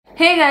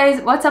Hey guys,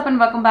 what's up and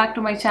welcome back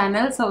to my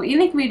channel. So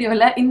இன்னைக்கு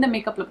வீடியோல இந்த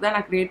makeup look தான்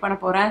நான் கிரியேட் பண்ண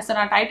போறேன். So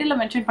நான் டைட்டில்ல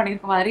மென்ஷன்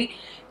பண்ணிருக்க மாதிரி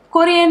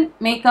கொரியன்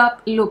மேக்கப்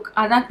லுக்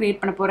அதான் கிரியேட்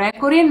பண்ண போறேன்.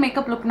 கொரியன்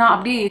மேக்கப் லுக்னா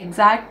அப்படியே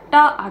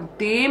எக்ஸாக்ட்டா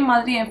அதே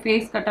மாதிரி என்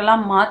ஃபேஸ் கட்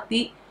எல்லாம்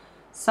மாத்தி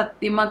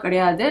சத்தியமா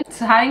கிடையாது.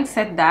 So having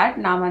said that,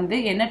 நான் வந்து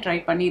என்ன ட்ரை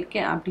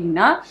பண்ணிருக்கேன்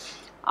அப்படினா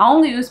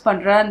அவங்க யூஸ்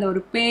பண்ற அந்த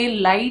ஒரு பேல்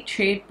லைட்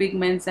ஷேட்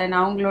பிக்மெண்ட்ஸ் அண்ட்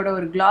அவங்களோட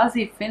ஒரு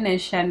glossy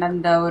finish and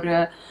அந்த ஒரு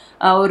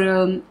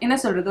என்ன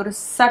சொல்றது ஒரு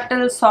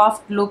சட்டில்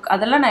சாஃப்ட் லுக்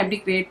அதெல்லாம் நான் எப்படி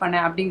கிரியேட்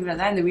பண்ணேன்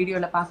அப்படிங்கறத இந்த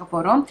வீடியோல பார்க்க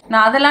போறோம்.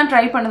 நான் அதெல்லாம்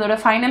ட்ரை பண்ணதோட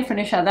ஃபைனல்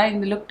ஃபினிஷா தான்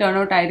இந்த லுக் டர்ன்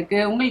அவுட் ஆயிருக்கு.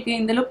 உங்களுக்கு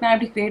இந்த லுக் நான்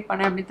எப்படி கிரியேட்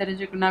பண்ணேன் அப்படி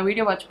தெரிஞ்சுக்கணும்னா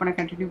வீடியோ வாட்ச் பண்ண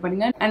கண்டினியூ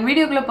பண்ணுங்க. அண்ட்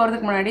வீடியோக்குள்ள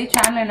போறதுக்கு முன்னாடி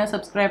சேனல் என்ன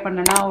சப்ஸ்கிரைப்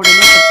பண்ணனா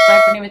உடனே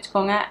சப்ஸ்கிரைப் பண்ணி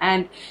வச்சுக்கோங்க.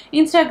 அண்ட்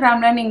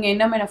இன்ஸ்டாகிராம்ல நீங்க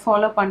இன்னும் என்ன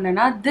ஃபாலோ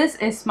பண்ணனா this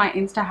is my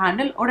Insta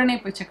handle உடனே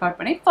போய் செக் அவுட்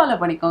பண்ணி ஃபாலோ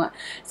பண்ணிக்கோங்க.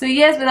 So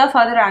yes, without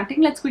further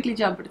ranting, let's quickly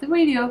jump into the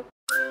video.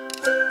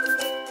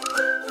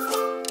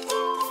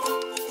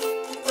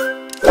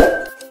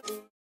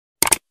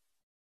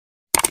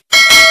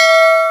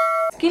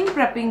 Skin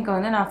prepping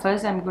வந்து நான்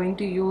first I'm going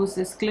to use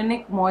this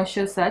Clinic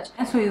Moisture Surge.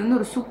 So இது வந்து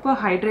ஒரு super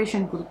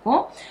hydration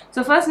கொடுக்கும்.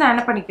 So first நான்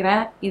என்ன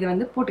பண்ணிக்கிறேன் இது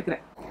வந்து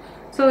போட்டுக்கிறேன்.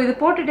 ஸோ இது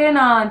போட்டுட்டு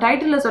நான்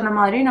டைட்டிலில் சொன்ன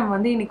மாதிரி நம்ம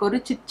வந்து இன்னைக்கு ஒரு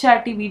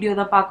சிட்சாட்டி வீடியோ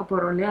தான் பார்க்க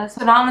போகிறோம் இல்லையா.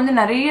 ஸோ நான் வந்து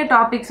நிறைய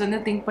டாபிக்ஸ் வந்து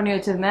திங்க் பண்ணி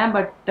வச்சுருந்தேன்.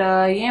 பட்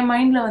என்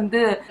மைண்டில்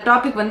வந்து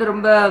டாபிக் வந்து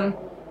ரொம்ப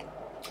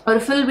ஒரு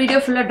ஃபுல் வீடியோ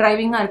ஃபுல்லாக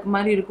டிரைவிங்காக இருக்க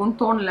மாதிரி இருக்கும்னு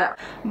தோணல.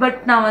 பட்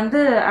நான் வந்து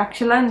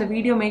ஆக்சுவலாக இந்த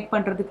வீடியோ மேக்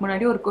பண்ணுறதுக்கு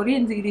முன்னாடி ஒரு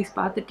கொரியன் சீரீஸ்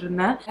பார்த்துட்டு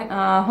இருந்தேன்.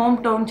 ஹோம்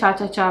டவுன்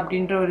சாச்சா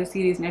அப்படின்ற ஒரு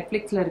சீரீஸ்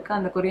நெட்ஃப்ளிக்ஸில் இருக்குது.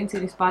 அந்த கொரியன்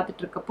சீரீஸ்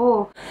பார்த்துட்டு இருக்கப்போ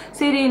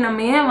சரி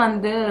நம்ம ஏன்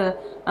வந்து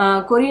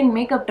கொரியன்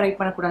மேக்கப் ட்ரை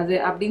பண்ணக்கூடாது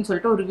அப்படின்னு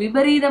சொல்லிட்டு ஒரு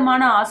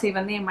விபரீதமான ஆசை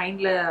வந்து என்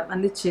மைண்டில்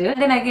வந்துச்சு.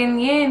 தென் அகைன்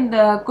ஏன் இந்த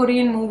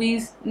கொரியன்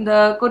மூவிஸ் இந்த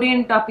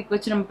கொரியன் டாபிக்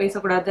வச்சு நம்ம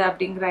பேசக்கூடாது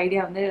அப்படிங்கிற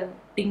ஐடியா வந்து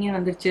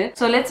வந்துருச்சு.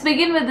 So let's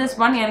begin with this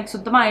one. எனக்கு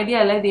சுத்தமா ஐடியா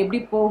இல்லை இது எப்படி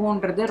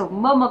போகும்ன்றது.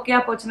 ரொம்ப மொக்கையா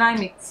போச்சுன்னா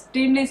ஐம்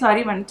எக்ஸ்ட்ரீம்லி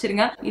சாரி,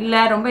 மன்னிச்சிருங்க.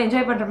 இல்ல ரொம்ப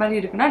என்ஜாய் பண்ற மாதிரி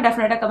இருக்குன்னா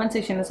டெஃபினட்டா கமெண்ட்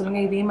செக்ஷன்ல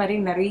சொல்லுங்க. இதே மாதிரி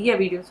நிறைய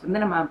வீடியோஸ்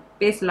வந்து நம்ம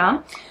பேசலாம்.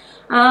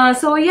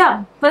 ஸோ யா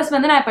ஃபர்ஸ்ட்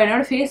வந்து நான் இப்போ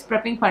என்னோட ஃபேஸ்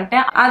ப்ரெப்பிங்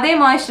பண்ணிட்டேன். அதே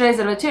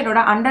மாய்ஸ்சரைசர் வச்சு என்னோட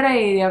அண்டர் ஐ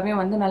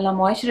ஏரியாவையும் வந்து நல்லா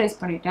மாய்ஸ்சரைஸ்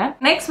பண்ணிட்டேன்.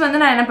 நெக்ஸ்ட்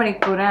வந்து நான் என்ன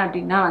பண்ணிக்க போறேன்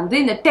அப்படின்னா வந்து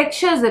இந்த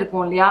டெக்ஸ்சர்ஸ்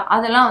இருக்கும் இல்லையா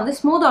அதெல்லாம் வந்து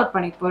ஸ்மூத் அவுட்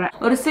பண்ணிக்க போறேன்.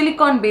 ஒரு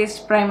சிலிகான்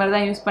பேஸ்ட் ப்ரைமர்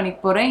தான் யூஸ் பண்ணிக்க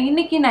போறேன்.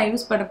 இன்னைக்கு நான்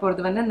யூஸ் பண்ண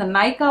போறது வந்து இந்த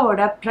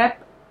நைக்காவோட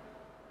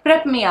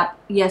Prep Me Up.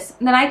 எஸ்,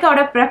 இந்த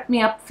நைக்காவோட Prep Me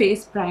Up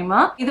face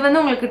primer. இது வந்து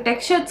உங்களுக்கு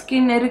டெக்ஸ்சர்ட்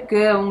ஸ்கின் இருக்கு,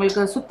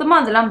 உங்களுக்கு சுத்தமா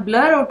அதெல்லாம்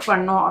பிளர் அவுட்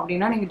பண்ணோம்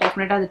அப்படின்னா நீங்க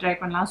டெஃபினட்டா அது ட்ரை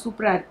பண்ணலாம்.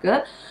 சூப்பரா இருக்கு.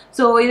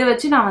 ஸோ இதை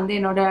வச்சு நான் வந்து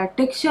என்னோட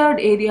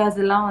டெக்ஸ்சர்ட்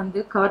ஏரியாஸ் எல்லாம்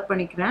வந்து கவர்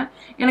பண்ணிக்கிறேன்.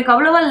 எனக்கு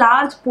அவ்வளவா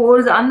லார்ஜ்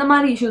போர்ஸ் அந்த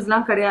மாதிரி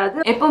இஷ்யூஸ்லாம் கிடையாது.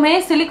 எப்பவுமே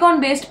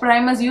சிலிகான் பேஸ்ட்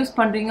ப்ரைமர்ஸ் யூஸ்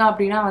பண்றீங்க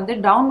அப்படின்னா வந்து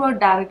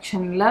டவுன்வர்ட்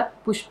டைரக்ஷன்ல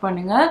புஷ்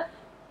பண்ணுங்க.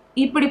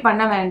 இப்படி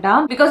பண்ண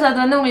வேண்டாம். பிகாஸ் அது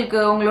வந்து உங்களுக்கு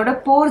உங்களோட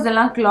போர்ஸ்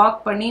எல்லாம் கிளாக்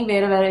பண்ணி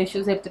வேற வேற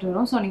இஷ்யூஸ் எடுத்துட்டு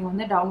வரும். ஸோ நீங்க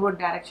வந்து டவுன்வர்ட்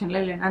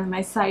டைரக்ஷன்ல இல்லைன்னா அந்த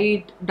மாதிரி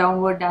சைட்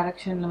டவுன்வர்ட்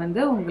டைரக்ஷன்ல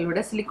வந்து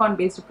உங்களோட சிலிகான்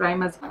பேஸ்ட்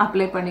ப்ரைமர்ஸ்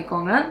அப்ளை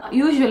பண்ணிக்கோங்க.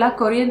 யூஸ்வலா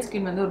கொரியன்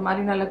ஸ்கின் வந்து ஒரு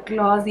மாதிரி நல்ல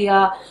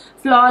கிளாஸியா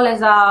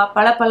ஃபிளாலெஸா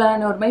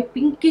பளபளன்னு ஒரு மாதிரி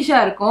பிங்கிஷா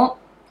இருக்கும்.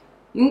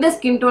 இந்த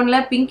ஸ்கின் டோன்ல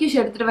பிங்கிஷ்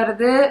எடுத்துட்டு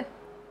வர்றது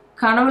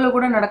கனவுல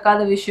கூட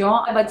நடக்காத விஷயம்.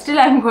 But still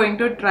I am going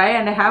to try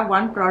and I have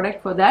one product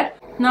for that.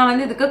 நான்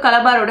வந்து இதுக்கு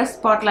கலபாரோட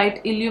ஸ்பாட்லைட்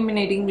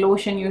இல்லுமினேட்டிங்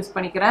லோஷன் யூஸ்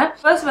பண்ணிக்கிறேன்.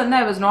 ஃபர்ஸ்ட் வந்து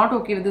I was not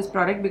okay with this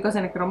product because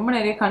எனக்கு ரொம்ப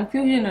நிறைய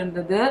கன்ஃபியூஷன்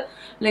இருந்தது.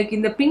 லைக்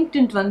இந்த பிங்க்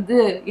டிண்ட் வந்து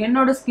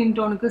என்னோட ஸ்கின்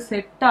டோனுக்கு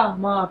செட்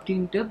ஆகுமா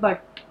அப்படின்ட்டு.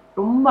 பட்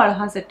ரொம்ப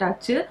அழகா செட்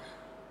ஆச்சு.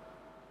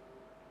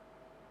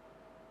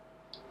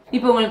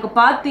 இப்போ உங்களுக்கு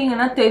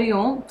பார்த்தீங்கன்னா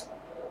தெரியும்,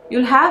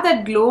 you'll have that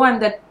glow and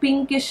that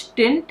pinkish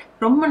tint.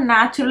 ரொம்ப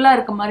நேச்சுரலா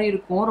இருக்க மாதிரி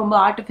இருக்கும், ரொம்ப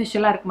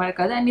ஆர்டிஃபிஷியலா இருக்க மாதிரி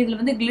இருக்காது. அண்ட் இதுல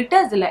வந்து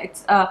கிளிட்டர்ஸ் இல்லை,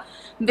 it's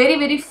very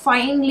very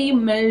finally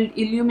melt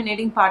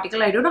illuminating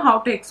particle. I don't know how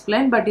to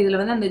explain, but இதுல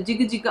வந்து அந்த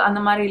ஜிகு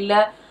அந்த மாதிரி இல்லை.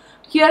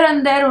 ஹியர்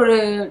அண்ட் தேர் ஒரு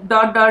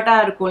டாட்டா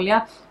இருக்கும் இல்லையா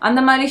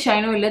அந்த மாதிரி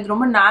ஷைனும் இல்லை. இது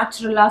ரொம்ப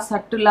நேச்சுரலா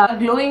சட்டிலா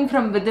க்ளோயிங்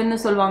ஃப்ரம் வித்ன்னு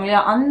சொல்லுவாங்க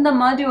இல்லையா அந்த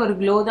மாதிரி ஒரு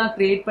க்ளோ தான்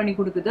கிரியேட் பண்ணி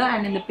கொடுக்குது.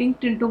 அண்ட் இந்த பிங்க்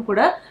டிண்ட்டும்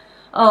கூட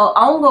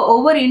அவங்க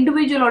ஒவ்வொரு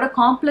இண்டிவிஜுவலோட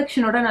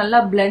காம்ப்ளெக்ஷனோட நல்லா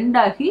பிளெண்ட்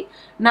ஆகி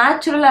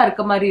நேச்சுரலா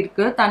இருக்க மாதிரி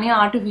இருக்கு, தனியா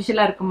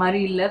ஆர்டிஃபிஷியலா இருக்க மாதிரி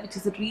இல்லை, which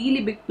is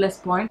really big plus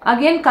point.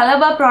 Again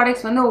கலபா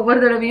products வந்து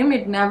ஒவ்வொரு தடவையும்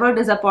இட் நெவர்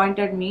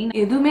டிசப்பாயிண்டட் மீ.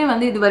 எதுவுமே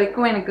வந்து இது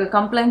வரைக்கும் எனக்கு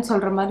கம்ப்ளைண்ட்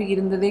சொல்ற மாதிரி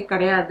இருந்ததே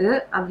கிடையாது.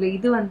 அதுல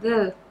இது வந்து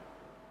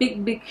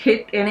பிக்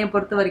ஹிட் என்னைய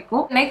பொறுத்த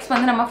வரைக்கும். நெக்ஸ்ட்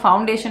வந்து நம்ம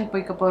ஃபவுண்டேஷன்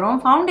போய்க்க போறோம்.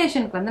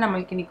 ஃபவுண்டேஷனுக்கு வந்து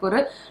நம்மளுக்கு இன்னைக்கு ஒரு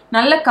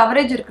நல்ல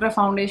கவரேஜ் இருக்கிற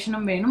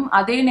ஃபவுண்டேஷனும் வேணும்.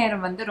 அதே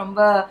நேரம் வந்து ரொம்ப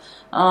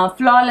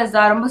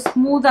ஃபிளாலெஸ்ஸா ரொம்ப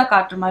ஸ்மூத்தா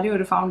காட்டுற மாதிரி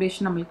ஒரு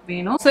ஃபவுண்டேஷன் நம்மளுக்கு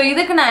வேணும். ஸோ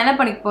இதுக்கு நான் என்ன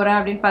பண்ணிக்க போறேன்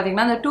அப்படின்னு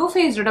பாத்தீங்கன்னா அந்த Too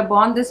Facedோட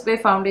Born This Way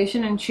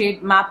foundation and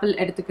shade maple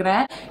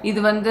எடுத்துக்கிறேன்.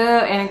 இது வந்து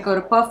எனக்கு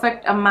ஒரு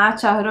பர்ஃபெக்ட்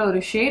மேட்ச் ஆகிற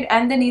ஒரு ஷேட்.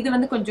 அண்ட் தென் இது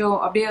வந்து கொஞ்சம்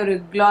அப்படியே ஒரு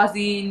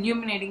கிளாஸி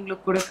illuminating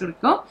லுக் கூட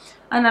கிடைக்கும்.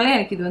 அதனால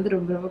எனக்கு இது வந்து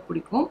ரொம்ப ரொம்ப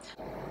பிடிக்கும்.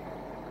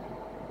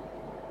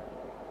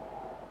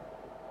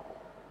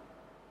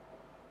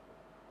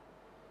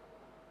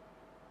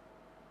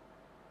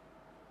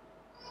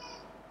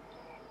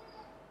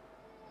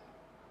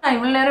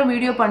 இவ்வளவு நேரம்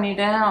வீடியோ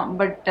பண்ணிட்டேன்,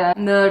 பட்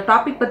இந்த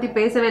டாபிக் பத்தி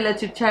பேசவே இல்லை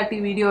சிட்சாட்டி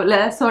வீடியோல.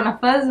 ஸோ நான்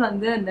ஃபர்ஸ்ட்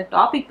வந்து இந்த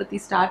டாபிக் பத்தி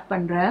ஸ்டார்ட்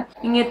பண்றேன்.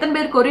 நீங்க எத்தனை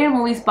பேர் கொரியன்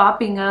மூவிஸ்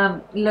பாப்பீங்க,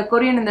 இல்ல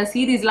கொரியன் இந்த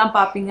சீரீஸ்லாம்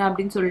பாப்பீங்க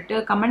அப்படின்னு சொல்லிட்டு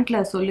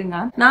கமெண்ட்ல சொல்லுங்க.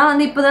 நான்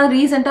வந்து இப்பதான்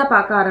ரீசெண்டா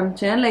பார்க்க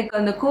ஆரம்பிச்சேன். லைக்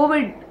அந்த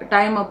கோவிட்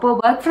டைம் அப்போ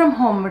ஒர்க் ஃப்ரம்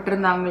ஹோம் விட்டு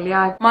இருந்தாங்க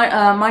இல்லையா,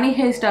 மணி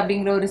ஹேஸ்ட்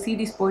அப்படிங்கிற ஒரு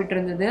சீரீஸ் போயிட்டு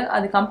இருந்தது.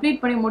 அது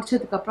கம்ப்ளீட் பண்ணி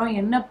முடிச்சதுக்கு அப்புறம்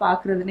என்ன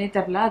பாக்குறதுனே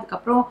தெரியல.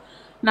 அதுக்கப்புறம்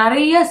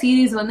நிறைய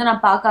சீரீஸ் வந்து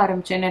நான் பார்க்க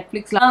ஆரம்பிச்சேன்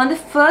நெட்ஃபிளிக்ஸ்ல. நான் வந்து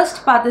ஃபர்ஸ்ட்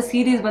பார்த்த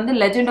சீரீஸ் வந்து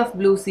லெஜெண்ட் ஆஃப்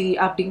ப்ளூ சி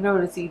அப்படிங்கிற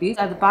ஒரு சீரீஸ்.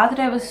 அது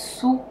பார்த்துட்டு I was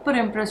super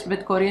impressed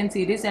with Korean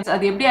series.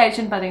 அது எப்படி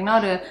ஆயிடுச்சுன்னு பாத்தீங்கன்னா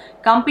ஒரு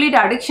கம்ப்ளீட்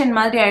அடிக்ஷன்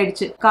மாதிரி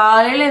ஆயிடுச்சு.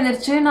 காலையில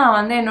எழுந்திரிச்சு நான்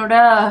வந்து என்னோட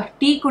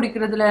டீ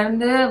குடிக்கிறதுல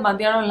இருந்து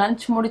மத்தியானம்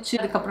லஞ்ச் முடிச்சு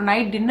அதுக்கப்புறம்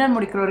நைட் டின்னர்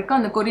முடிக்கிற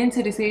வரைக்கும் அந்த கொரியன்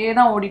சீரீஸே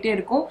தான் ஓடிட்டே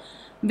இருக்கும்.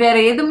 வேற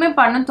எதுவுமே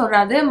பண்ண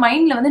தோறாது.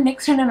 மைண்ட்ல வந்து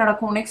நெக்ஸ்ட் என்ன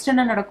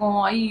நடக்கும்,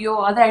 ஐயோ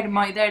அது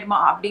ஆயிடுமா இது ஆயிடுமா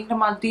அப்படிங்கிற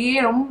மாதிரியே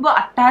ரொம்ப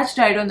அட்டாச்ட்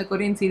ஆயிடும் அந்த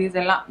கொரியன் சீரீஸ்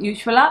எல்லாம்.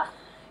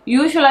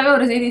 யூஸ்வலாவே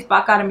ஒரு சீரீஸ்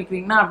பார்க்க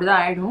ஆரம்பிக்கிறீங்கன்னா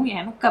அப்படிதான் ஆயிடும்.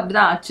 எனக்கு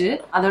அப்படிதான் ஆச்சு.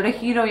 அதோட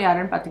ஹீரோ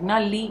யாருன்னு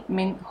பாத்தீங்கன்னா லீ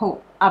மின் ஹோ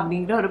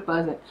அப்படிங்கிற ஒரு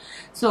பர்சன்.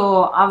 ஸோ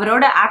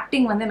அவரோட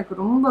ஆக்டிங் வந்து எனக்கு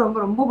ரொம்ப ரொம்ப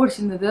ரொம்ப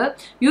பிடிச்சிருந்தது.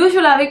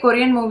 யூஸ்வலாவே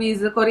கொரியன்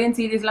மூவிஸ் கொரியன்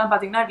சீரீஸ்லாம்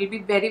பார்த்தீங்கன்னா it will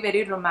be very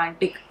very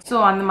romantic. So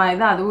அந்த மாதிரி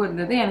தான் அதுவும்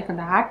இருந்தது. எனக்கு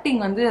அந்த ஆக்டிங்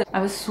வந்து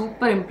I was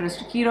super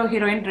impressed. Hero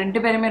heroine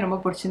 2 பேருமே ரொம்ப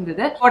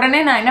பிடிச்சிருந்தது.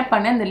 உடனே நான் என்ன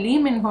பண்ணேன், இந்த லீ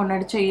மின் ஹோ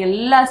நடிச்ச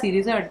எல்லா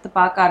சீரீஸும் எடுத்து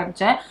பார்க்க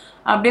ஆரம்பிச்சேன்.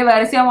 அப்படியே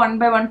வரிசையா 1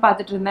 by 1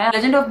 பார்த்துட்டு இருந்தேன்.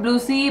 Legend of blue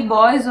C,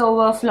 boys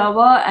over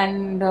flower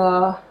and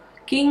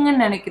கிங்னு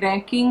நினைக்கிறேன்,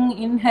 கிங்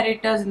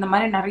இன்ஹெரிட்டர்ஸ், இந்த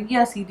மாதிரி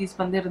நிறைய சீரீஸ்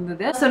வந்து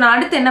இருந்தது. ஸோ நான்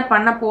அடுத்து என்ன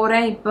பண்ண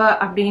போறேன் இப்போ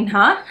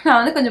அப்படின்னா, நான்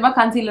வந்து கொஞ்சமா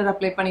கன்சீலர்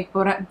அப்ளை பண்ணி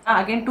போறேன்.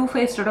 Again two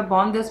ஃபேஸ்டோட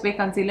bond this way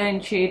concealer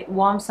in shade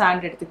warm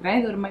sand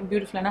எடுத்துக்கிறேன். இது ஒரு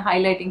பியூட்டிஃபுல்லான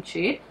ஹைலைட்டிங்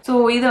ஷேட்.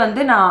 ஸோ இது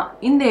வந்து நான்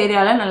இந்த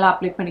ஏரியால நல்லா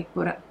அப்ளை பண்ணி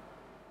போறேன்.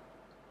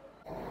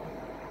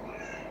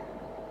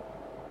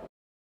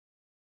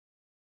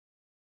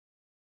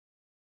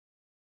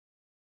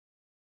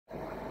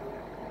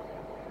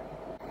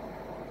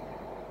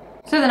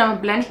 ஸோ இதை நம்ம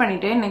பிளெண்ட்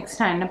பண்ணிட்டு நெக்ஸ்ட்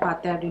நான் என்ன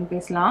பார்த்தேன் அப்படின்னு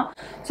பேசலாம்.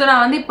 ஸோ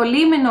நான் வந்து இப்போ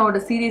லீ மின்னோட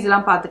சீரீஸ்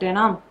எல்லாம்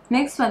பார்த்துட்டேன்னா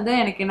நெக்ஸ்ட் வந்து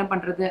எனக்கு என்ன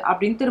பண்றது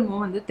அப்படின்னு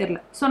திரும்பவும் வந்து தெரியல.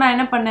 ஸோ நான்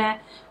என்ன பண்ணேன்,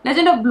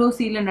 லெஜெண்ட் ஆஃப் ப்ளூ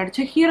சீல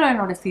நடிச்ச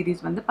ஹீரோயினோட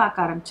சீரீஸ் வந்து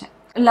பார்க்க ஆரம்பிச்சேன்.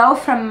 லவ்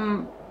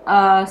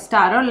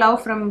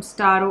ஃப்ரம்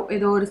ஸ்டாரோ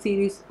ஏதோ ஒரு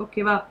சீரீஸ்,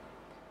 ஓகேவா?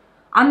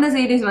 அந்த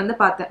சீரீஸ் வந்து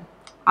பார்த்தேன்.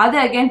 அது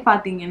அகைன்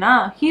பார்த்தீங்கன்னா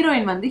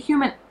ஹீரோயின் வந்து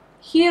ஹியூமன்,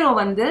 ஹீரோ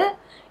வந்து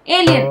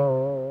ஏலியன்.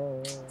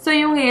 ஸோ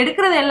இவங்க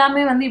எடுக்கிறது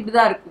எல்லாமே வந்து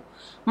இப்படிதான் இருக்கும்.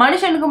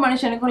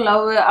 மனுஷனுக்கும்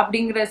லவ்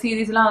அப்படிங்கிற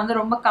சீரீஸ்லாம் வந்து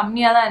ரொம்ப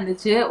கம்மியா தான்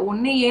இருந்துச்சு.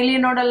 ஒன்னு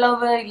ஏலியனோட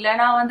லவ்,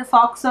 இல்லைன்னா வந்து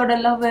ஃபாக்ஸோட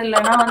லவ்,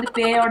 இல்லைன்னா வந்து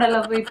பேயோட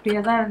லவ்,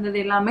 இப்படியே தான் இருந்தது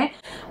எல்லாமே.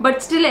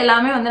 பட் ஸ்டில்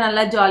எல்லாமே வந்து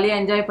நல்லா ஜாலியா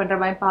என்ஜாய் பண்ற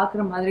மாதிரி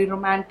பாக்குற மாதிரி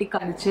ரொமான்டிக்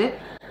இருந்துச்சு.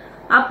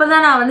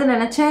 அப்பதான் நான் வந்து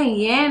நினைச்சேன்,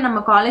 ஏன் நம்ம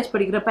காலேஜ்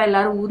படிக்கிறப்ப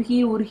எல்லாரும்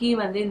உருகி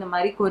வந்து இந்த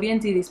மாதிரி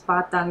கொரியன் சீரீஸ்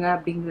பார்த்தாங்க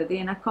அப்படிங்கிறது.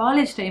 ஏன்னா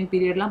காலேஜ் டைம்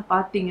பீரியட்லாம்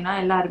பார்த்தீங்கன்னா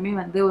எல்லாருமே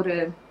வந்து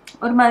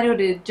ஒரு மாதிரி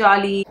ஒரு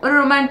ஜாலி ஒரு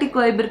ரொமான்டிக்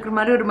வைப் இருக்கிற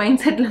மாதிரி ஒரு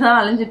மைண்ட் செட்ல தான்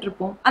அலைஞ்சிட்டு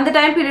இருப்போம். அந்த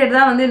டைம் பீரியட்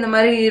தான் வந்து இந்த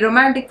மாதிரி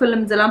ரொமான்டிக்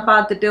ஃபிலிம்ஸ் எல்லாம்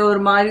பார்த்துட்டு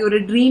ஒரு மாதிரி ஒரு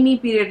ட்ரீமி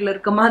பீரியட்ல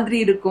இருக்க மாதிரி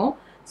இருக்கும்.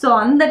 ஸோ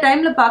அந்த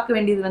டைம்ல பார்க்க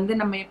வேண்டியது வந்து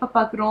நம்ம எப்ப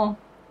பாக்குறோம்,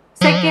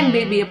 செகண்ட்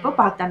பேபி எப்போ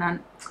பார்த்தேன் நான்.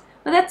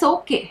 தட்ஸ்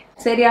ஓகே,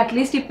 சரி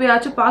அட்லீஸ்ட்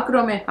இப்பயாச்சும்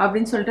பாக்குறோமே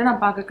அப்படின்னு சொல்லிட்டு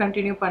நான் பார்க்க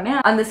கண்டினியூ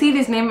பண்ணேன். அந்த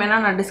சீரீஸ் நேம்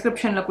வேணா நான்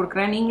டிஸ்கிரிப்ஷன்ல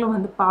கொடுக்குறேன், நீங்களும்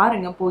வந்து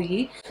பாருங்க போய்.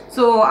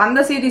 ஸோ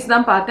அந்த சீரீஸ்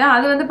தான் பார்த்தேன்.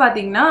 அது வந்து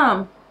பாத்தீங்கன்னா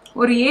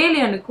ஒரு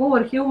ஏலியனுக்கும்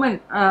ஒரு ஹியூமன்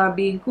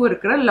பீயிங்க்கும்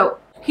இருக்கிற லவ்.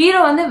 ஹீரோ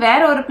வந்து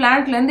வேற ஒரு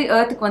பிளானட்ல இருந்து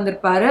எர்த்துக்கு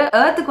வந்திருப்பாரு.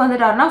 எர்த்துக்கு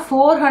வந்துட்டாருன்னா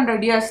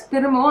 400 years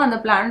திரும்பவும் அந்த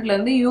பிளானட்ல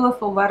இருந்து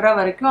யூஎஃப்ஓ வர்ற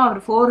வரைக்கும் அவர்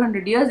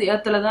 400 years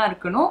எர்த்துல தான்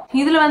இருக்கணும்.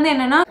 இதுல வந்து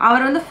என்னன்னா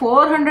அவர் வந்து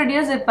 400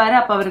 years இருப்பாரு.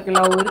 அப்ப அவருக்கு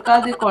லவ்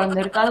இருக்காது, குழந்தை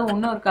இருக்காது,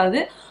 ஒன்னும்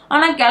இருக்காது.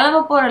 ஆனா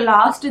கிளம்ப போற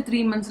லாஸ்ட்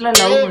 3 monthsல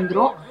லவ்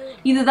வந்துடும்.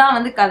 இதுதான்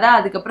வந்து கதை.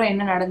 அதுக்கப்புறம்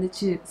என்ன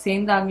நடந்துச்சு,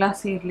 சேர்ந்தாங்களா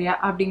சேரலையா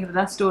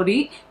அப்படிங்கறதா ஸ்டோரி.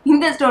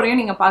 இந்த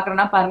ஸ்டோரியும் நீங்க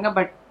பாக்குறேன்னா பாருங்க.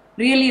 பட்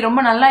ரியலி ரொம்ப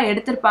நல்லா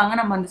எடுத்திருப்பாங்க.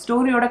 நம்ம அந்த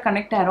ஸ்டோரியோட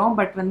கனெக்ட் ஆகிறோம்.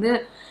 பட் வந்து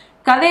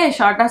கதையை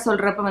ஷார்ட்டா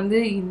சொல்றப்ப வந்து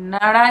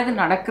என்னடா இது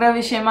நடக்கிற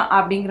விஷயமா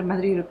அப்படிங்கிற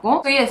மாதிரி இருக்கும்.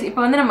 ஸோ எஸ்,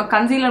 இப்போ வந்து நம்ம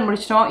கன்சீலர்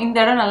முடிச்சிட்டோம். இந்த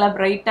இடம் நல்லா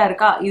பிரைட்டா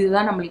இருக்கா,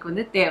 இதுதான் நம்மளுக்கு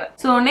வந்து தேவை.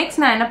 ஸோ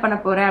நெக்ஸ்ட் நான் என்ன பண்ண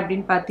போறேன்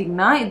அப்படின்னு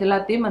பாத்தீங்கன்னா இது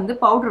எல்லாத்தையும் வந்து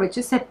பவுடர்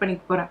வச்சு செட்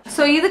பண்ணிக்க போறேன்.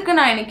 ஸோ இதுக்கு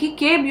நான் இன்னைக்கு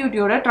கே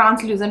பியூட்டியோட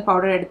டிரான்ஸ்லூசன்ட்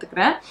பவுடர்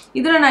எடுத்துக்கிறேன்.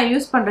 இதுல நான்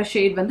யூஸ் பண்ற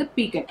ஷேட் வந்து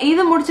பீக்கன்.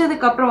 இது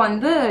முடிச்சதுக்கு அப்புறம்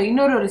வந்து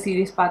இன்னொரு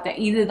சீரீஸ் பார்த்தேன்.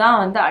 இதுதான்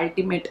வந்து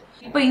அல்டிமேட்.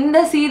 இப்போ இந்த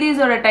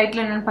சீரீஸோட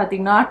டைட்டில் என்னன்னு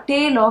பாத்தீங்கன்னா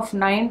டேல் ஆஃப்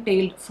 9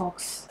 tailed fox.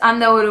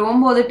 அந்த ஒரு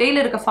 9 டெய்ல்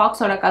இருக்க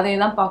ஃபாக்ஸோட கதையை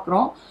தான் பாக்குறோம்.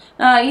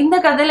 இந்த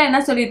கதையில என்ன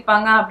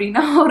சொல்லியிருப்பாங்க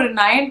அப்படின்னா ஒரு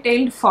 9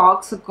 tailed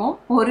ஃபாக்ஸுக்கும்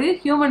ஒரு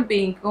ஹியூமன்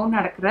பீயிங்க்கும்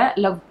நடக்கிற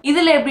லவ்.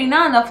 இதுல எப்படின்னா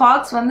அந்த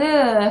ஃபாக்ஸ் வந்து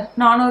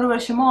 400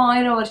 வருஷமோ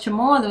 1000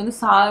 வருஷமோ அது வந்து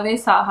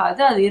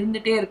சாகாது, அது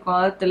இருந்துட்டே இருக்கும்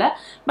அர்த்துல.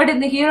 பட்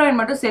இந்த ஹீரோயின்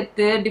மட்டும்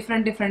செத்து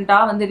டிஃப்ரெண்டா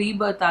வந்து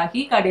ரீபர்த்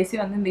ஆகி கடைசி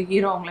வந்து இந்த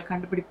ஹீரோ அவங்களை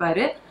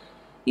கண்டுபிடிப்பாரு.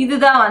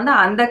 இதுதான் வந்து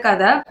அந்த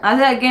கதை.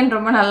 அது அகைன்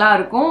ரொம்ப நல்லா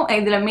இருக்கும்.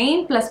 இதுல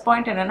மெயின் பிளஸ்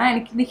பாயிண்ட் என்னன்னா,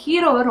 எனக்கு இந்த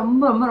ஹீரோவை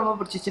ரொம்ப ரொம்ப ரொம்ப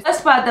பிடிச்சிச்சு.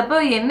 ஃபர்ஸ்ட் பார்த்தப்ப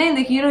என்ன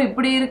இந்த ஹீரோ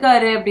இப்படி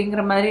இருக்காரு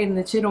அப்படிங்கிற மாதிரி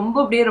இருந்துச்சு. ரொம்ப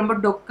அப்படியே ரொம்ப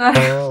டொக்கா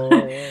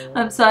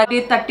சாரி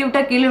தட்டி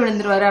விட்டா கீழே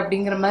விழுந்துருவாரு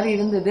அப்படிங்கிற மாதிரி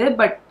இருந்தது.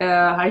 பட்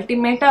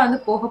அல்டிமேட்டா வந்து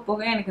போக போக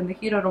எனக்கு இந்த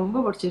ஹீரோ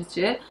ரொம்ப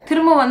பிடிச்சிருச்சு.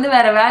 திரும்ப வந்து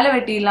வேற வேலை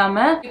வெட்டி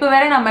இல்லாம இப்ப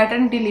வேற நான்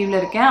மெட்டர்னிட்டி லீவ்ல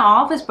இருக்கேன்.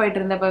 ஆஃபீஸ்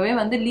போயிட்டு இருந்தப்பவே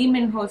வந்து லீ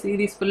மின் ஹோ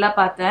சீரீஸ் ஃபுல்லா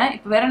பார்த்தேன்.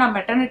 இப்ப வேற நான்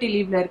மெட்டர்னிட்டி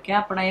லீவ்ல இருக்கேன்.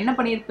 அப்ப நான் என்ன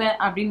பண்ணிருப்பேன்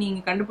அப்படின்னு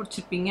நீங்க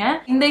கண்டுபிடிச்சிருப்பீங்க.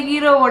 இந்த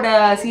ஹீரோவோட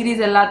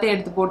சீரீஸ் எல்லாத்தையும்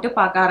எடுத்து போட்டு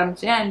பார்க்க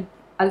ஆரம்பிச்சேன். அண்ட்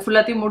அது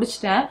ஃபுல்லாத்தையும்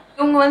முடிச்சிட்டேன்.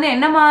 இவங்க வந்து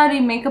என்ன மாதிரி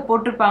மேக்கப்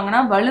போட்டிருப்பாங்கன்னா,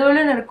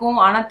 வலுவலுன்னு இருக்கும்.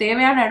 ஆனா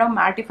தேவையான இடம்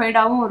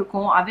மேட்டிஃபைடாவும்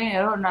இருக்கும். அதே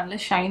நேரம் ஒரு நல்ல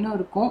ஷைனும்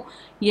இருக்கும்.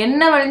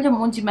 என்ன வளைஞ்ச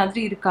மூஞ்சி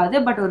மாதிரி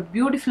இருக்காது. பட் ஒரு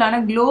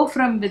பியூட்டிஃபுல்லான க்ளோ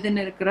ஃப்ரம்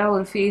விதின் இருக்கிற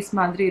ஒரு ஃபேஸ்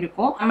மாதிரி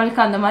இருக்கும்.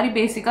 நம்மளுக்கு அந்த மாதிரி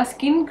பேசிக்கா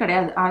ஸ்கின்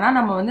கிடையாது. ஆனா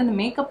நம்ம வந்து அந்த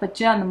மேக்கப்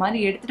வச்சு அந்த மாதிரி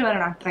எடுத்துட்டு வர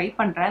நான் ட்ரை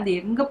பண்றேன்.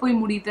 அது எங்க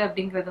போய் முடியுது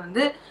அப்படிங்கிறது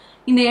வந்து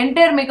இந்த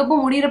என்டையர்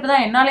மேக்கப்பும்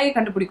முடியறப்பதான் என்னாலேயே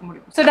கண்டுபிடிக்க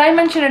முடியும். ஸோ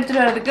டைமென்ஷன்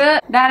எடுத்துட்டு வரதுக்கு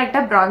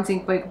டைரக்டா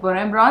பிரான்சிங் போய்க்க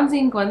போறேன்.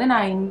 பிரான்சிங்க்கு வந்து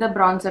நான் இந்த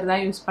பிரான்சர்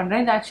தான் யூஸ்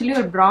பண்றேன். இது ஆக்சுவலி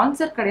ஒரு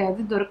பிரான்சர் கிடையாது.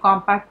 இது ஒரு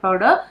compact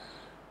powder.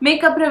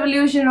 Makeup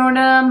ரெவல்யூஷனோட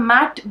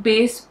mat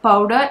face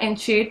powder and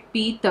shade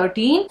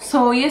P13.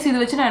 So S, இது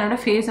வச்சு நான் என்னோட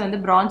ஃபேஸ் வந்து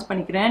பிரான்ஸ்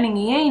பண்ணிக்கிறேன். நீங்க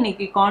ஏன்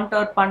இன்னைக்கு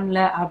கான்டோர்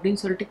பண்ணல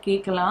அப்படின்னு சொல்லிட்டு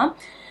கேட்கலாம்.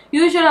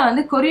 யூஸ்வலா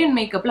வந்து கொரியன்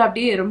மேக்கப்ல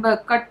அப்படியே ரொம்ப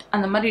கட்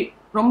அந்த மாதிரி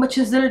ரொம்ப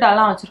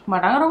சிசில்டாலாம் வச்சிருக்க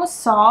மாட்டாங்க. ரொம்ப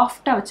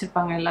சாஃப்டா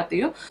வச்சிருப்பாங்க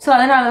எல்லாத்தையும். ஸோ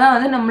அதனாலதான்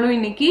வந்து நம்மளும்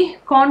இன்னைக்கு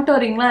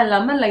கான்டோரிங்லாம்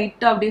இல்லாம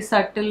லைட்டா அப்படியே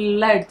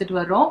சட்டிலா எடுத்துட்டு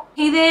வரோம்.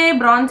 இதே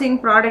பிரான்சிங்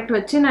ப்ராடக்ட்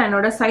வச்சு நான்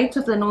என்னோட சைட்ஸ்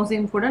ஆஃப் த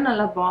நோஸையும் கூட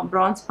நல்லா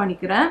பிரான்ஸ்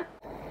பண்ணிக்கிறேன்.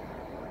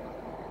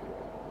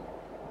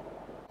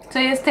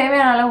 ஸோ எஸ்,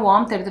 தேவையான அளவு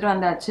வார்ம்த் எடுத்துட்டு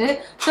வந்தாச்சு.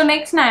 ஸோ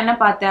நெக்ஸ்ட் நான் என்ன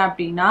பார்த்தேன்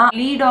அப்படின்னா,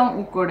 லீடாங்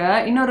கூட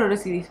இன்னொரு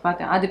சீரீஸ்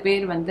பார்த்தேன். அது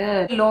பேர் வந்து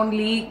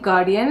லோன்லி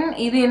கார்டியன்.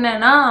 இது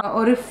என்னன்னா,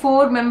 ஒரு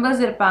 4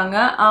 மெம்பர்ஸ் இருப்பாங்க.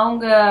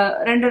 அவங்க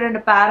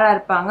ரெண்டு பேரா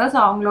இருப்பாங்க. ஸோ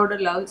அவங்களோட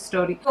லவ்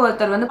ஸ்டோரி.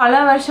 ஒருத்தர் வந்து பல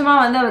வருஷமா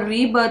வந்து அவர்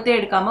ரீபர்த்தே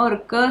எடுக்காம ஒரு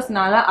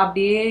கர்ஸ்னால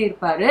அப்படியே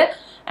இருப்பாரு.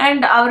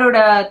 அண்ட் அவரோட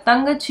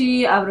தங்கச்சி,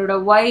 அவரோட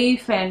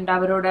ஒய்ஃப் அண்ட்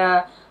அவரோட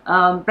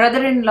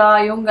பிரதர் இன் லா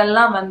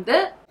இவங்கெல்லாம் வந்து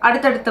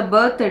அடுத்தடுத்த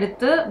பர்த்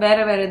எடுத்து வேற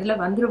வேற இதுல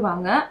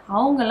வந்துருவாங்க.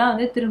 அவங்க எல்லாம்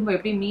வந்து திரும்ப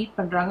எப்படி மீட்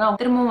பண்றாங்க,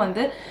 திரும்பவும்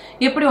வந்து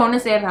எப்படி ஒண்ணு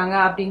சேர்றாங்க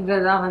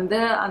அப்படிங்கறதுதான் வந்து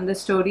அந்த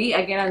ஸ்டோரி.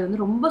 அகைன் அது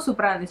வந்து ரொம்ப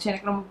சூப்பரா இருந்துச்சு.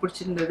 எனக்கு ரொம்ப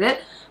பிடிச்சிருந்தது.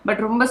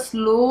 பட் ரொம்ப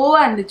ஸ்லோவா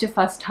இருந்துச்சு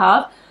ஃபர்ஸ்ட்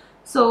ஹாஃப்.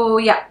 ஸோ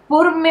யா,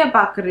 பொறுமையா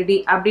பார்க்க ரெடி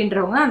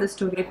அப்படின்றவங்க அந்த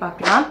ஸ்டோரியை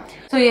பார்க்கலாம்.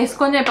 ஸோ எஸ்,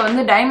 கொஞ்சம் இப்போ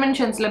வந்து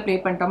டைமென்ஷன்ஸ்ல ப்ளே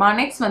பண்ணிட்டோமா.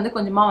 நெக்ஸ்ட் வந்து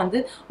கொஞ்சமா வந்து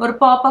ஒரு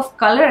பாப் ஆஃப்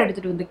கலர்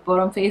எடுத்துட்டு வந்து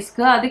போறோம்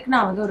ஃபேஸ்க்கு. அதுக்கு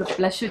நான் வந்து ஒரு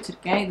ப்ளஷ்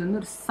வச்சிருக்கேன். இது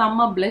வந்து ஒரு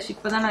சம்ம ப்ளஷ்.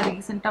 இப்போதான் நான்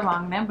ரீசெண்டாக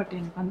வாங்கினேன். பட்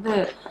எனக்கு வந்து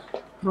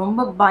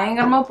ரொம்ப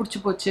பயங்கரமா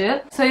பிடிச்சி போச்சு.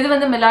 ஸோ இது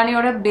வந்து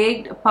மிலானியோட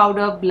பேக்ட்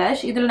பவுடர்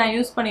ப்ளஷ். இதில் நான்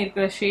யூஸ்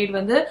பண்ணியிருக்கிற ஷேட்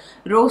வந்து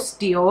ரோஸ்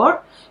டியோர்.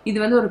 இது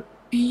வந்து ஒரு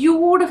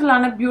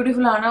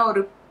பியூட்டிஃபுல்லான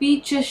ஒரு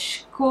பீச்சிஷ்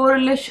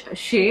கோரலிஷ்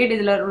ஷேட்.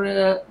 இதுல ஒரு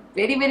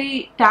very very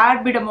date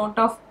bit amount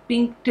of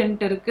pink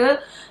tint இருக்கு.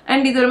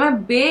 அண்ட் இது ஒரு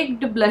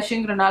பேக்டு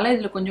பிளஷ்ங்கிறனால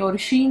இதுல கொஞ்சம் ஒரு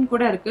ஷீன்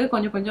கூட இருக்கு.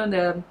 கொஞ்சம் அந்த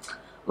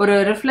ஒரு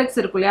ரிஃப்ளெக்ஸ்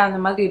இருக்கு இல்லையா, அந்த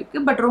மாதிரி இருக்கு.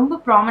 பட் ரொம்ப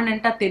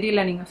ப்ராமினெண்டா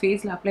தெரியல நீங்க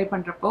ஃபேஸ்ல அப்ளை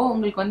பண்றப்போ.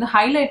 உங்களுக்கு வந்து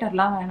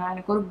ஹைலைட்டர்லாம் வேணாம்,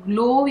 எனக்கு ஒரு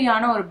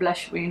க்ளோவியான ஒரு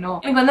பிளஷ் வேணும்,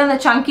 எனக்கு வந்து அந்த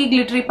சங்கி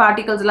கிளிட்டரி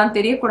பார்ட்டிகல்ஸ் எல்லாம்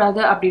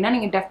தெரியக்கூடாது அப்படின்னா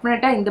நீங்க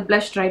டெஃபினட்டா இந்த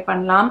பிளஷ் ட்ரை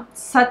பண்ணலாம்.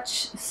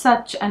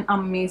 Such an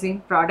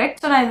amazing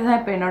product. So நான் இதுதான்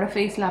இப்போ என்னோட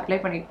ஃபேஸ்ல அப்ளை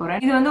பண்ணி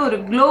போறேன். இது வந்து ஒரு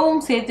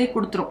க்ளோவும் சேர்த்தே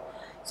கொடுத்துரும்.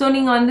 ஸோ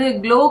நீங்க வந்து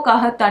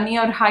க்ளோக்காக தனியா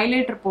ஒரு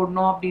ஹைலைட்டர்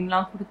போடணும்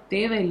அப்படின்லாம் கூட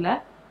தேவையில்லை.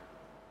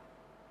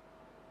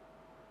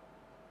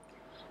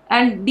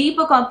 அண்ட்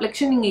டீப்பர்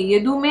காம்ப்ளெக்ஷன் நீங்க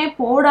எதுவுமே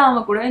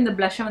போடாம கூட இந்த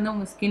பிளஷை வந்து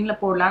உங்க ஸ்கின்ல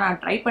போடலாம். நான்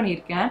ட்ரை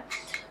பண்ணியிருக்கேன்.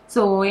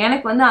 ஸோ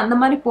எனக்கு வந்து அந்த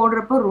மாதிரி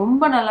போடுறப்போ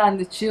ரொம்ப நல்லா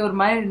இருந்துச்சு. ஒரு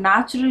மாதிரி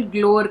நேச்சுரல்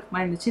க்ளோ இருக்க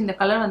மாதிரி இருந்துச்சு. இந்த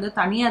கலர் வந்து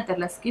தனியா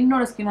தெரியல,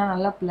 ஸ்கின்னா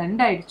நல்லா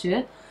பிளெண்ட் ஆயிடுச்சு.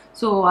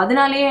 ஸோ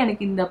அதனாலேயே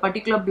எனக்கு இந்த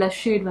பர்டிகுலர்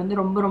பிளஷ் ஷேட்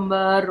வந்து ரொம்ப ரொம்ப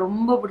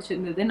ரொம்ப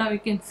பிடிச்சிருந்தது. நான்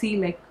யூ கேன் சி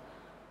லைக்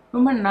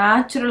ரொம்ப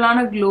நேச்சுரலான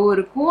க்ளோ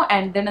இருக்கும்.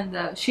 அண்ட் தென்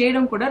அந்த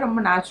ஷேடும் கூட ரொம்ப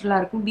நேச்சுரலா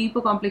இருக்கும்.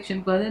 டீப்பர்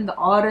காம்ப்ளெக்ஷனுக்கு வந்து இந்த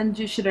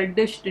ஆரஞ்சிஷ்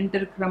ரெட்டிஷ் டிண்ட்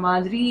இருக்கிற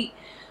மாதிரி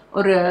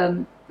ஒரு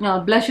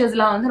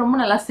blushes-லாம் வந்து ரொம்ப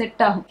நல்லா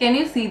செட் ஆகும். Can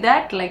you see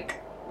that, like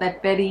that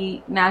very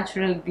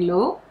natural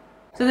glow?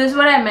 So this is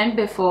what I meant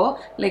before,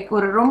 like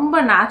ஒரு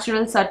ரொம்ப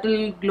natural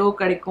subtle glow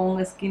கிடைக்கும்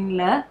உங்க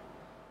ஸ்கின்ல.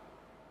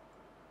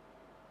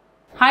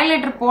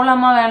 ஹைலைட்டர்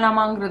போலாமா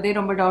வேணாமாங்கிறதே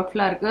ரொம்ப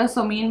டவுட்ஃபுல்லா இருக்கு. ஸோ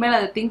மீன்மேல்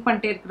அதை திங்க்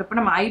பண்ணிட்டே இருக்கிறப்ப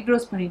நம்ம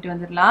ஐப்ரோஸ் பண்ணிட்டு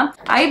வந்துடலாம்.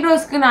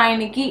 ஐப்ரோஸ்க்கு நான்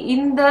இன்னைக்கு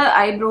இந்த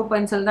ஐப்ரோ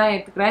பென்சில் தான்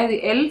எடுத்துக்கிறேன். இது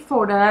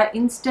எல்ஃபோட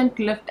இன்ஸ்டன்ட்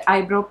லிஃப்ட்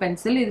ஐப்ரோ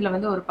பென்சில். இதுல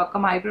வந்து ஒரு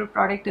பக்கம் ஐப்ரோ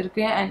ப்ராடக்ட்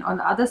இருக்கு and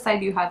on other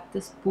side you have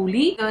this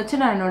Boli. இதை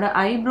வச்சு நான் என்னோட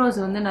ஐப்ரோஸ்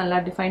வந்து நல்லா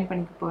டிஃபைன்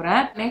பண்ணிக்க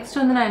போறேன்.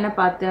 நெக்ஸ்ட் வந்து நான் என்ன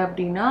பார்த்தேன்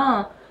அப்படின்னா,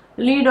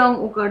 லீடாங்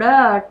கூட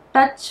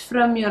டச்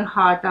ஃப்ரம் யுவர்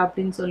ஹார்ட்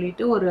அப்படின்னு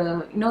சொல்லிட்டு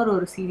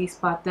இன்னொரு சீரீஸ்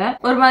பார்த்தேன்.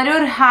 ஒரு மாதிரி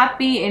ஒரு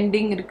ஹாப்பி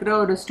எண்டிங் இருக்கிற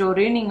ஒரு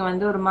ஸ்டோரி. நீங்க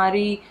வந்து ஒரு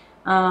மாதிரி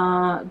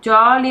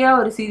ஜாலியா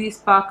ஒரு சீரீஸ்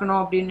பார்க்கணும்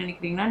அப்படின்னு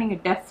நினைக்கிறீங்கன்னா நீங்க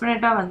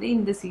டெஃபினட்டா வந்து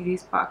இந்த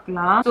சீரீஸ்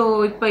பார்க்கலாம். ஸோ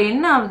இப்போ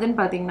என்ன ஆகுதுன்னு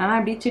பாத்தீங்கன்னா,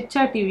 அப்படி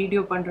சிட்சாட்டி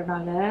வீடியோ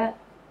பண்றதுனால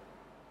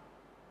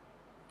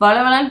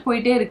வளவலான்னு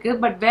போயிட்டே இருக்கு.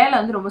 பட் வேலை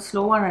வந்து ரொம்ப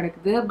ஸ்லோவா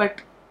நடக்குது.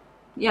 பட்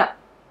யா,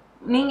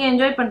 நீங்க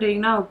என்ஜாய்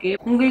பண்றீங்கன்னா ஓகே,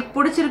 உங்களுக்கு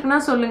பிடிச்சிருக்குன்னா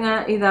சொல்லுங்க,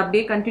 இதை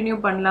அப்படியே கண்டினியூ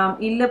பண்ணலாம்.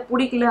 இல்ல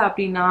பிடிக்கல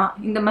அப்படின்னா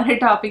இந்த மாதிரி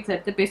டாபிக்ஸ்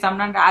எடுத்து பேசாம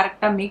நான்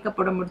டைரக்டா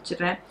மேக்கப்போட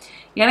முடிச்சிடுறேன்.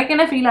 எனக்கு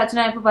என்ன ஃபீல்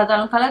ஆச்சுன்னா, எப்ப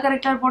பார்த்தாலும் கலர்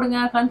கரெக்டர் போடுங்க,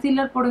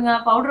 கன்சீலர் போடுங்க,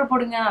 பவுடர்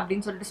போடுங்க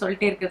அப்படின்னு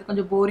சொல்லிட்டே இருக்கிறது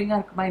கொஞ்சம் போரிங்கா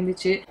இருக்குமா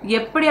இருந்துச்சு.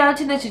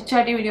 எப்படியாச்சும் இந்த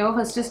சிட்சாட்டி வீடியோ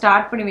ஃபர்ஸ்ட்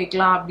ஸ்டார்ட் பண்ணி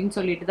வைக்கலாம் அப்படின்னு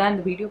சொல்லிட்டு தான்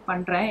இந்த வீடியோ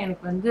பண்றேன்.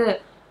 எனக்கு வந்து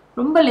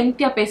ரொம்ப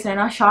லெங்க்தியா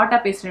பேசுறேனா ஷார்ட்டா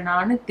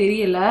பேசுறேனான்னு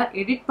தெரியல.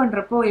 எடிட்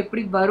பண்றப்போ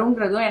எப்படி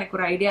வருங்கிறதும் எனக்கு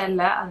ஒரு ஐடியா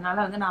இல்லை. அதனால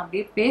வந்து நான்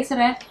அப்படியே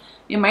பேசுறேன்,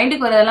 என்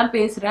மைண்டுக்கு வரதெல்லாம்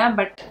பேசுறேன்.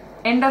 But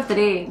end of the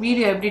day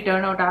video எப்படி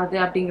டர்ன் அவுட் ஆகுது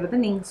அப்படிங்கறது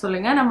நீங்க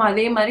சொல்லுங்க. நம்ம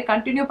அதே மாதிரி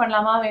கண்டினியூ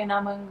பண்ணலாமா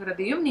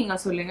வேணாமங்கிறதையும் நீங்க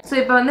சொல்லுங்க. ஸோ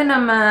இப்போ வந்து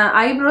நம்ம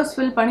ஐப்ரோஸ்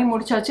ஃபில் பண்ணி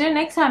முடிச்சாச்சு.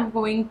 Next I'm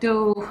going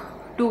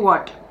to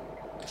what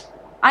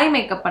eye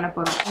makeup பண்ண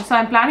போறோம். So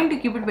I'm planning to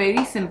keep it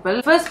very simple.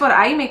 First for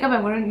eye makeup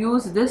I'm going to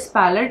use this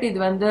palette.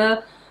 இது வந்து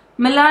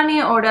Milani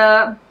ஓட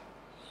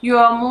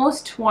Your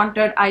Most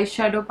Wanted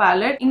eyeshadow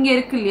palette. இங்க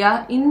இருக்கு இல்லையா,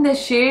 இந்த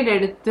shade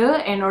எடுத்து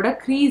என்னோட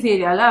crease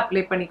ஏரியால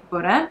அப்ளை பண்ணிக்க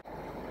போறேன்.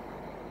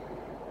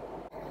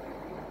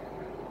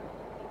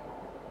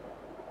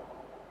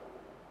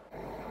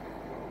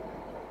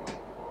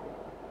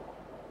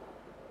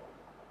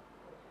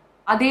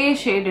 அதே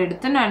ஷேட்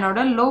எடுத்து நான்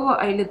என்னோட lower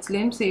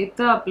eyelidsலயும்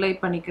சேர்த்து அப்ளை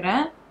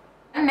பண்ணிக்கிறேன்.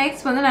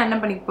 நெக்ஸ்ட் வந்து நான் என்ன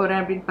பண்ணிக்க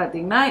போறேன் அப்படின்னு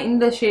பாத்தீங்கன்னா,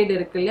 இந்த ஷேட்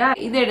இருக்கு இல்லையா,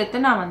 இதை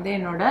எடுத்து நான் வந்து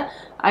என்னோட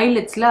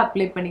ஐலிட்ஸ்ல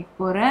அப்ளை பண்ணிக்க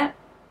போறேன்.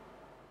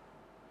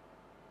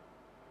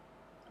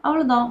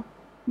 அவ்வளவுதான்,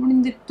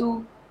 முடிஞ்சிட்டு.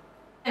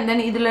 And then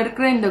இதுல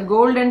இருக்கிற இந்த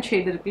கோல்டன்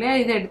ஷேட் இருக்கு இல்லையா,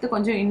 இதை எடுத்து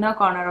கொஞ்சம் இன்னர்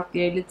கார்னர் ஆஃப்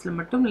தி ஐலிட்ஸ்ல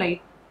மட்டும்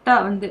லைட்டா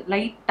வந்து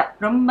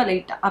ரொம்ப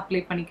லைட்டா அப்ளை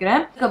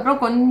பண்ணிக்கிறேன்.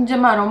 அதுக்கப்புறம்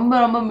கொஞ்சமா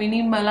ரொம்ப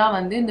மினிமலா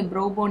வந்து இந்த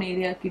ப்ரோ போன்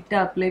ஏரியா கிட்ட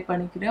அப்ளை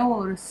பண்ணிக்கிறேன்.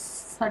 ஒரு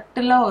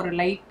சட்டிலா ஒரு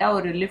லைட்டா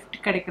ஒரு லிஃப்ட்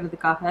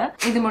கிடைக்கிறதுக்காக.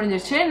 இது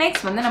முடிஞ்சிருச்சு.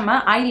 நெக்ஸ்ட் வந்து நம்ம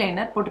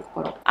ஐலைனர் போட்டுக்க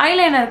போறோம்.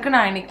 ஐலைனருக்கு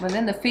நான் இன்னைக்கு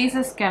வந்து இந்த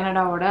ஃபேஸஸ்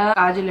கனடாவோட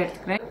காஜல்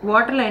எடுத்துக்கிறேன்.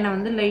 வாட்டர் லைனை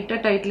வந்து லைட்டா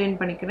டைட்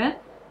லைன் பண்ணிக்கிறேன்.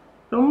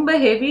 ரொம்ப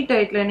ஹெவி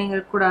டைட் லைனிங்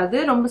இருக்கக்கூடாது,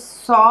 ரொம்ப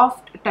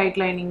சாஃப்ட் டைட்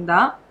லைனிங்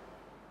தான்.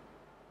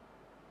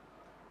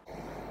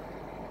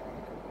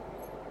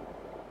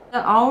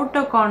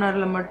 அவுட்டர்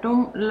கார்னர்ல மட்டும்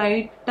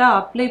லைட்டா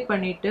அப்ளை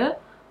பண்ணிட்டு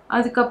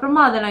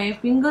அதுக்கப்புறமா அதை நான்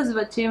என் ஃபிங்கர்ஸ்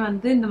வச்சே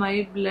வந்து இந்த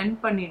மாதிரி பிளெண்ட்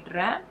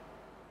பண்ணிடுறேன்.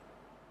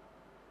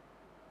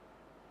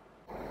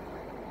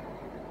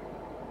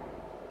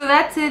 So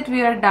that's it, we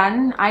are done.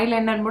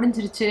 Eyeliner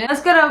முடிஞ்சிருச்சு.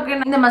 மஸ்காராவுக்கு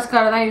இந்த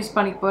மஸ்காரா தான் யூஸ்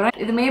பண்ணிக்க போறேன்.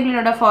 இது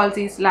Maybelline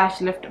Falsies Lash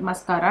Lift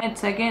mascara.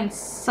 It's again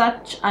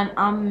such an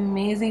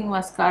amazing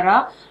mascara.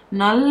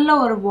 நல்ல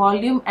ஒரு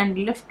வால்யூம் அண்ட்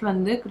லிஃப்ட்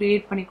வந்து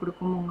கிரியேட் பண்ணி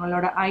கொடுக்கும்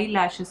உங்களோட ஐ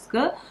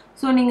லேஷஸ்க்கு.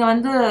 ஸோ நீங்க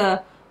வந்து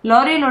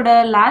L'Orealோட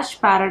லாஷ்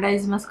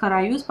பாரடைஸ் மஸ்காரா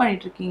யூஸ்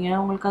பண்ணிட்டு இருக்கீங்க,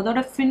 உங்களுக்கு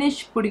அதோட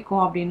ஃபினிஷ்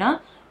பிடிக்கும் அப்படின்னா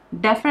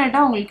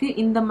டெஃபினட்டா உங்களுக்கு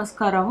இந்த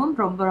மஸ்காராவும்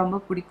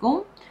ரொம்ப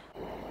பிடிக்கும்.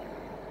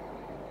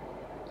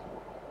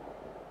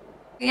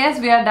 Yes,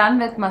 we are done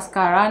with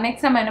mascara.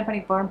 Next நம்ம என்ன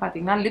பண்ணிக்க போறோம்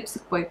பாத்தீங்கன்னா,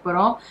 லிப்ஸ்க்கு போய்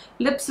போறோம்.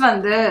 லிப்ஸ்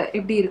வந்து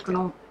எப்படி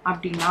இருக்கணும்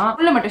அப்படின்னா,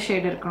 உள்ள மட்டும்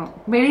ஷேட் இருக்கணும்,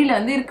 வெளியில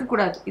வந்து இருக்க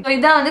கூடாது.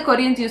 இதான் வந்து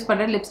கொரியன்ஸ் யூஸ்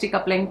பண்ற லிப்ஸ்டிக்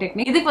அப்ளைங்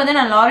டெக்னிக். இதுக்கு வந்து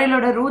நான்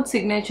L'Orealோட ரூட்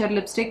சிக்னேச்சர்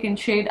லிப்ஸ்டிக்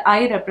இன் ஷேட் ஐ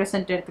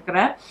ரெப்ரசன்ட்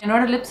எடுத்துக்கிறேன்.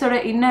 என்னோட லிப்ஸோட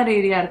இன்னர்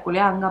ஏரியா இருக்கும்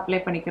இல்லையா, அங்க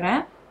அப்ளை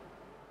பண்ணிக்கிறேன்.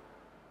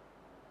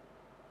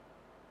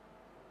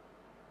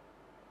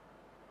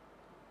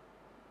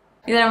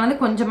 இதை வந்து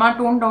கொஞ்சமா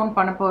டோன் டவுன்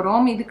பண்ண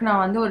போறோம். இதுக்கு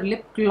நான் வந்து ஒரு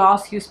லிப்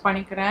கிளாஸ் யூஸ்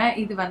பண்ணிக்கிறேன்.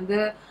 இது வந்து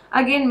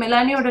அகைன்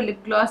மெலானியோட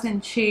லிப் கிளாஸ்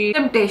இன் ஷேட்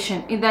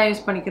டெம்ப்டேஷன், இதான்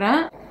யூஸ் பண்ணிக்கிறேன்.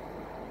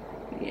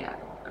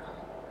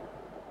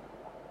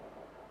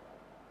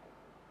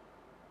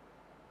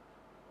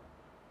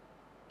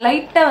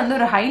 லைட்டா வந்து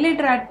ஒரு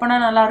ஹைலைட்டர் ஆட் பண்ணா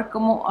நல்லா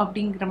இருக்குமோ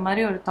அப்படிங்கிற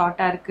மாதிரி ஒரு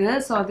தாட்டா இருக்கு.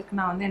 ஸோ அதுக்கு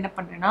நான் வந்து என்ன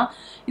பண்றேன்னா,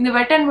 இந்த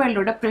வெட் அண்ட்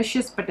வைல்டோட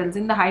ப்ரெஷியஸ்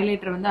பெட்டல்ஸ் இந்த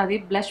ஹைலைட்டர் வந்து அதே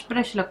பிளஷ்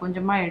ப்ரஷ்ல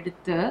கொஞ்சமா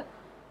எடுத்து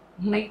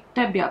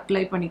லைட்டா இப்படி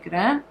அப்ளை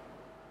பண்ணிக்கிறேன்.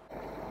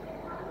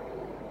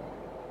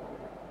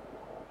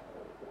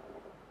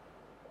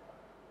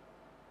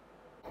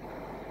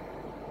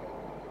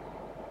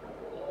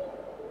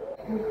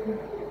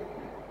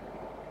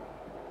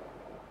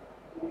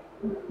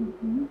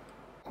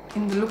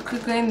 இந்த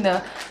லுக்குக்கு இந்த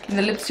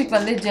லிப்ஸ்டிக்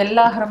வந்து ஜெல்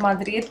ஆகிற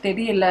மாதிரியே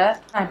தெரியல.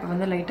 நான் இப்போ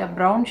வந்து லைட்டா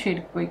ப்ரௌன்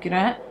ஷேடுக்கு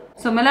போய்க்கிறேன்.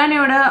 So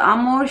மெலானியோட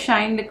Amor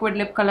shine liquid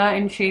lip colour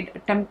இன் ஷேட்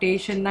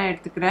டெம்ப்டேஷன் தான்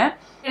எடுத்துக்கிறேன்.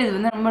 இது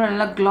வந்து ரொம்ப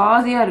நல்லா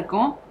கிளாஸியா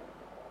இருக்கும்.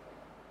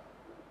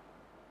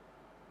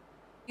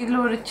 இதுல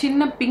ஒரு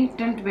சின்ன பிங்க்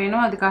டென்ட்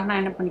வேணும். அதுக்காக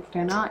நான் என்ன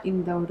பண்ணிக்கிறேன்னா,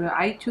 இந்த ஒரு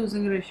ஐ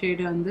சூஸுங்கிற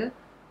ஷேடு வந்து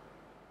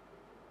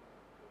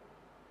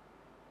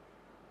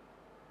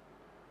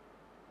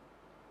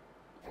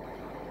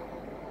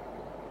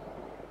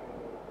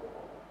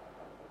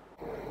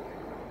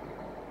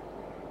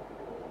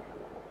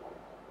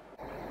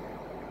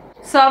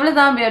So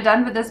avladhaan, we are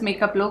done with this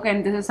makeup look and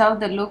this is how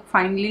the look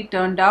finally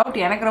turned out.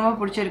 எனக்கு ரொம்ப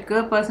பிடிச்சிருக்கு.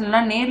 பர்சனலா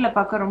நேர்ல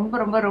பார்க்க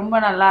ரொம்ப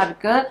நல்லா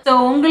இருக்கு. So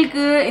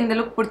உங்களுக்கு இந்த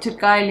லுக்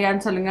பிடிச்சிருக்கா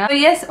இல்லையான்னு சொல்லுங்க. So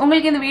yes,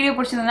 உங்களுக்கு இந்த வீடியோ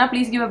பிடிச்சிருந்தா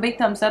please give a big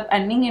thumbs up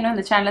and நீங்க இன்னும்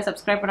இந்த சேனலை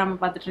சப்ஸ்கிரைப் பண்ணாம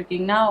பார்த்துட்டு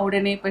இருக்கீங்கன்னா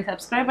உடனே போய்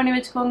சப்ஸ்கிரைப் பண்ணி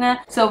வச்சுக்கோங்க.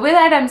 So with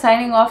that I'm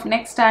signing off.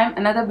 Next time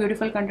another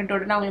beautiful content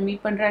ஓட நான் உங்களை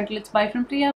மீட் பண்றேன். Until it's bye from Priya.